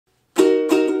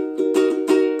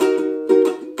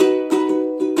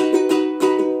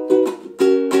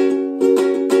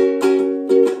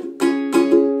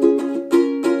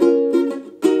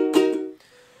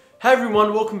Hey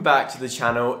everyone, welcome back to the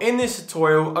channel. In this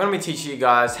tutorial, I'm going to be teaching you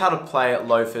guys how to play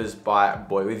Loafers by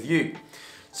BoyWithUke.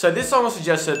 So this song was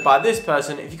suggested by this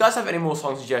person. If you guys have any more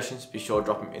song suggestions, be sure to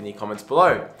drop them in the comments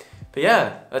below. But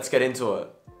yeah, let's get into it.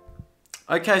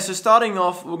 Okay, so starting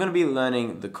off, we're going to be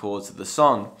learning the chords of the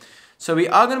song. So we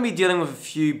are going to be dealing with a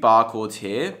few bar chords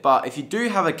here, but if you do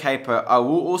have a capo, I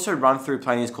will also run through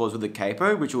playing these chords with a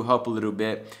capo, which will help a little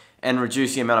bit and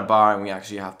reduce the amount of barring we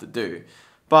actually have to do.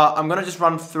 But I'm going to just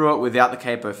run through it without the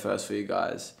capo first for you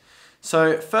guys.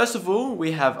 So first of all,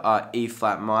 we have our E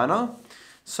flat minor.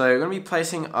 So we're going to be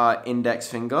placing our index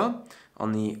finger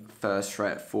on the 1st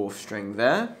fret, 4th string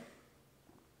there.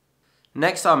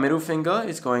 Next, our middle finger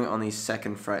is going on the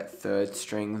 2nd fret, 3rd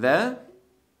string there.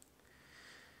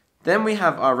 Then we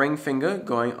have our ring finger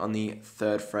going on the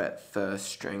 3rd fret, 1st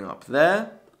string up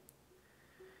there.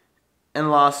 And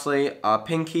lastly, our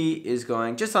pinky is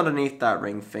going just underneath that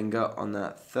ring finger on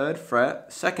that 3rd fret,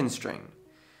 2nd string.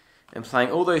 And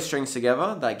playing all those strings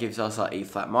together, that gives us our E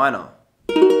flat minor.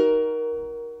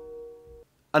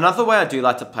 Another way I do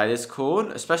like to play this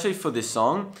chord, especially for this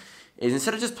song, is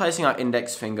instead of just placing our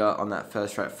index finger on that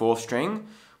 1st fret, 4th string,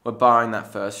 we're barring that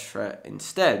 1st fret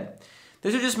instead.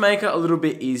 This will just make it a little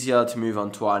bit easier to move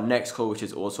on to our next chord, which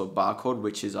is also a bar chord,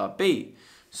 which is our B.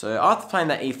 So after playing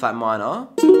that E flat minor,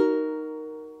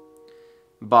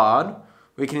 barred,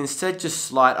 we can instead just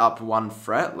slide up 1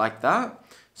 fret like that.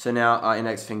 So now our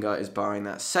index finger is barring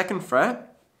that 2nd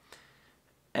fret.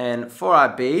 And for our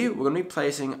B, we're going to be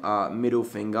placing our middle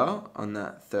finger on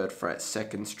that 3rd fret,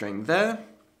 2nd string there.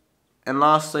 And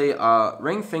lastly, our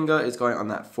ring finger is going on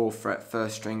that 4th fret,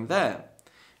 1st string there.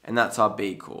 And that's our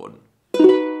B chord.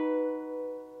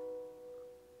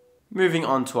 Moving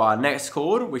on to our next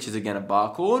chord, which is again a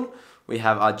bar chord, we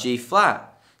have our G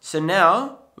flat. So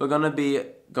now we're going to be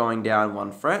going down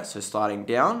 1 fret, so sliding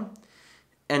down.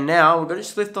 And now we're going to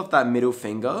just lift off that middle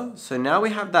finger. So now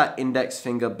we have that index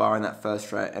finger barring that 1st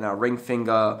fret and our ring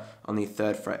finger on the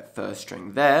 3rd fret, 1st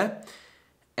string there.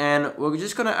 And we're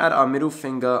just going to add our middle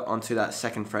finger onto that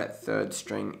 2nd fret, 3rd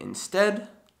string instead,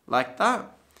 like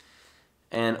that.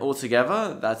 And all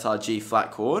together, that's our G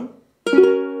flat chord.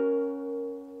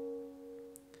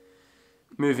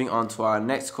 Moving on to our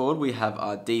next chord, we have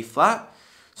our D flat.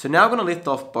 So now we're going to lift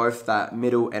off both that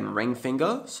middle and ring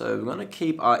finger. So we're going to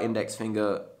keep our index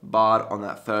finger barred on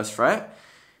that 1st fret.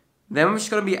 Then we're just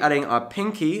going to be adding our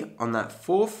pinky on that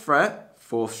 4th fret,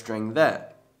 4th string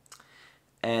there.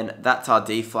 And that's our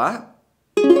D flat.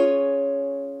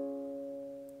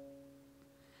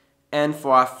 And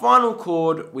for our final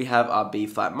chord, we have our B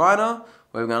flat minor,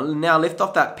 where we're going to now lift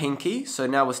off that pinky. So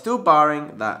now we're still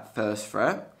barring that 1st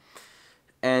fret.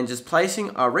 And just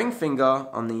placing our ring finger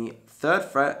on the 3rd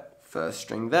fret, 1st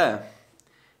string there.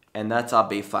 And that's our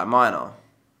B flat minor.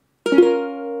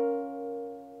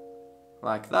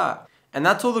 Like that. And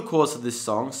that's all the chords of this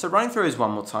song. So running through these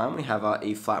one more time, we have our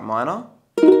E flat minor.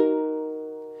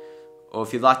 Or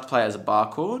if you'd like to play it as a bar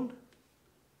chord.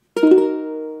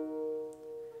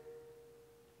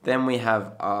 Then we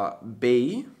have our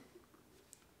B.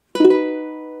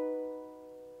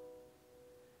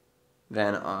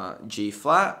 Then our G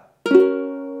flat,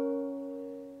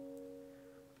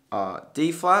 our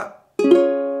D flat,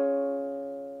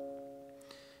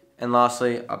 and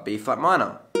lastly our B flat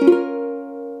minor,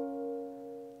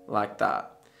 like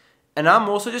that. And I'm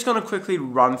also just going to quickly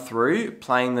run through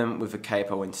playing them with a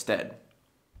capo instead.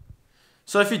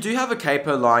 So if you do have a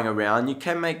capo lying around, you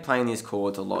can make playing these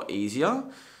chords a lot easier.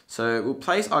 So we'll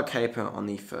place our capo on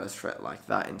the 1st fret like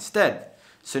that instead.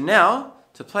 So now,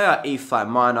 to play our E flat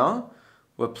minor,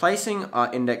 we're placing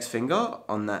our index finger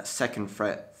on that 2nd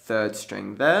fret, 3rd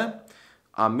string there.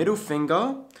 Our middle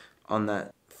finger on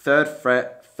that 3rd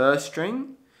fret, 1st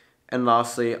string. And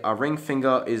lastly, our ring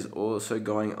finger is also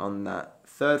going on that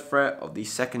 3rd fret of the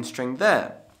 2nd string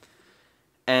there.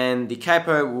 And the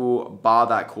capo will bar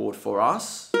that chord for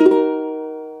us,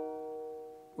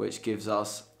 which gives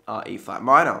us our E flat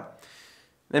minor.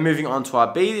 Then moving on to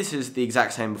our B, this is the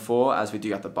exact same before as we do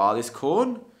have to bar this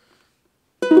chord.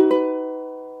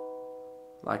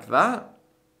 Like that.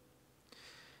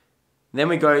 Then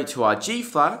we go to our G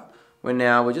flat, where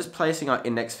now we're just placing our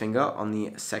index finger on the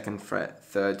 2nd fret,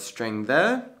 3rd string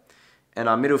there. And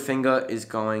our middle finger is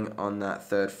going on that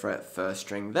 3rd fret, 1st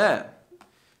string there.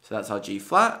 So that's our G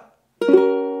flat.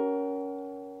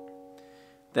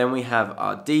 Then we have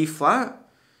our D flat.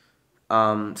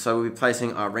 So we'll be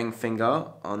placing our ring finger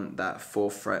on that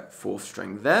 4th fret, 4th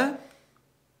string there.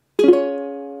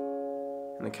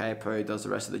 And the capo does the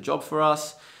rest of the job for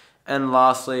us. And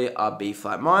lastly, our B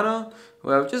flat minor,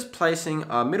 where we're just placing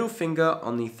our middle finger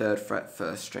on the 3rd fret,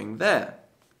 1st string there.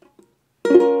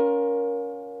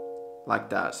 like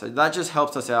that. So that just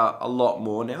helps us out a lot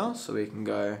more now. So we can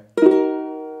go.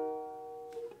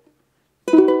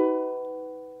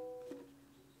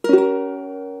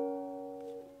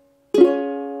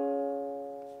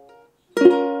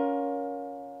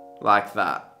 Like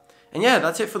that. And yeah,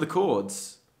 that's it for the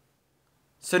chords.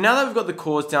 So now that we've got the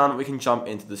chords down, we can jump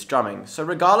into the strumming. So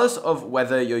regardless of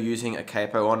whether you're using a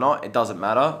capo or not, it doesn't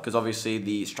matter, because obviously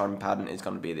the strumming pattern is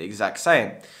going to be the exact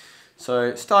same.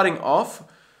 So starting off,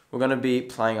 we're going to be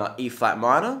playing our E flat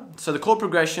minor. So the chord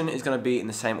progression is going to be in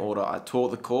the same order I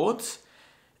taught the chords.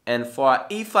 And for our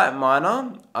E flat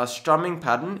minor, our strumming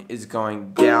pattern is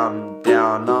going down,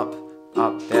 down, up,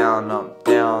 down, up,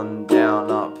 down, down,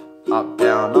 up,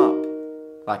 down, up,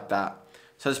 like that.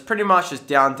 So it's pretty much just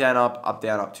down, down,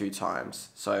 up 2 times.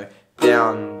 So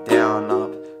down, down,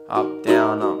 up,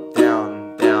 down,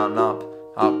 down, down,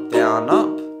 up, down,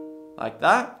 up, like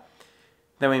that.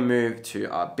 Then we move to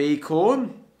our B chord,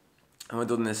 and we're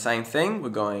doing the same thing. We're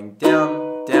going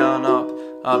down, down,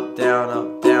 up,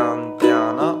 down, down,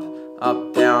 down,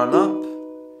 up, down, up.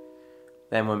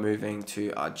 Then we're moving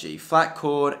to our G flat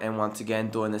chord, and once again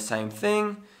doing the same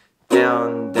thing.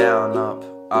 Down, down,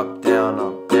 up,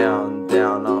 down, down,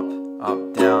 down,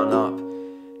 up, down, up.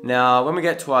 Now, when we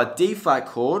get to our D flat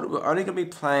chord, we're only going to be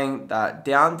playing that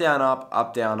down, down,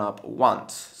 up, down, up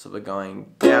once. So we're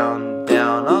going down,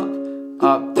 down,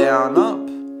 up, down, up,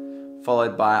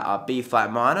 followed by our B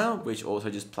flat minor, which also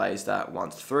just plays that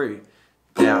once through.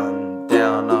 Down,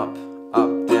 down, up,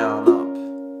 down, up.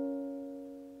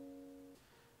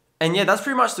 And yeah, that's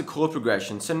pretty much the chord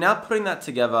progression. So now putting that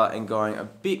together and going a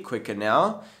bit quicker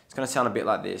now, it's going to sound a bit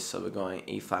like this. So we're going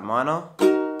E flat minor,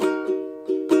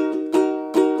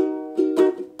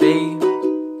 B,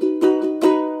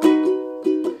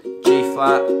 G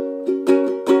flat,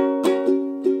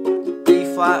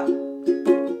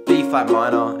 B flat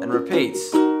minor, and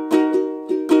repeats.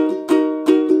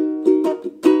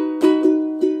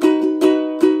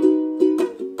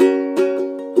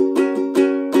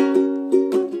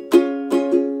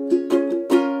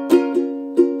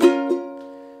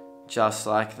 Just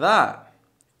like that.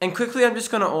 And quickly, I'm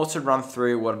just going to also run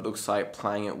through what it looks like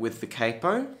playing it with the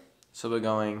capo. So we're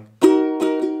going.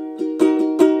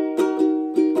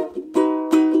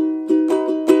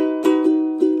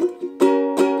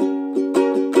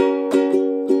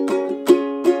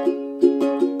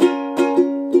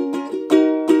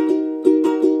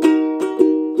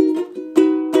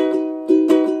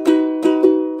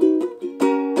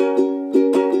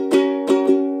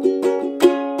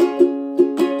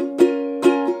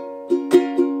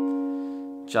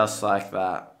 Just like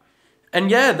that. And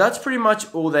yeah, that's pretty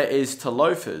much all there is to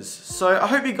Loafers. So I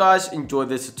hope you guys enjoyed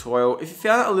this tutorial. If you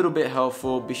found it a little bit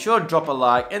helpful, be sure to drop a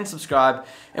like and subscribe.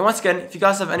 And once again, if you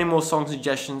guys have any more song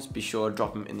suggestions, be sure to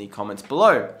drop them in the comments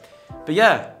below. But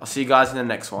yeah, I'll see you guys in the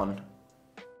next one.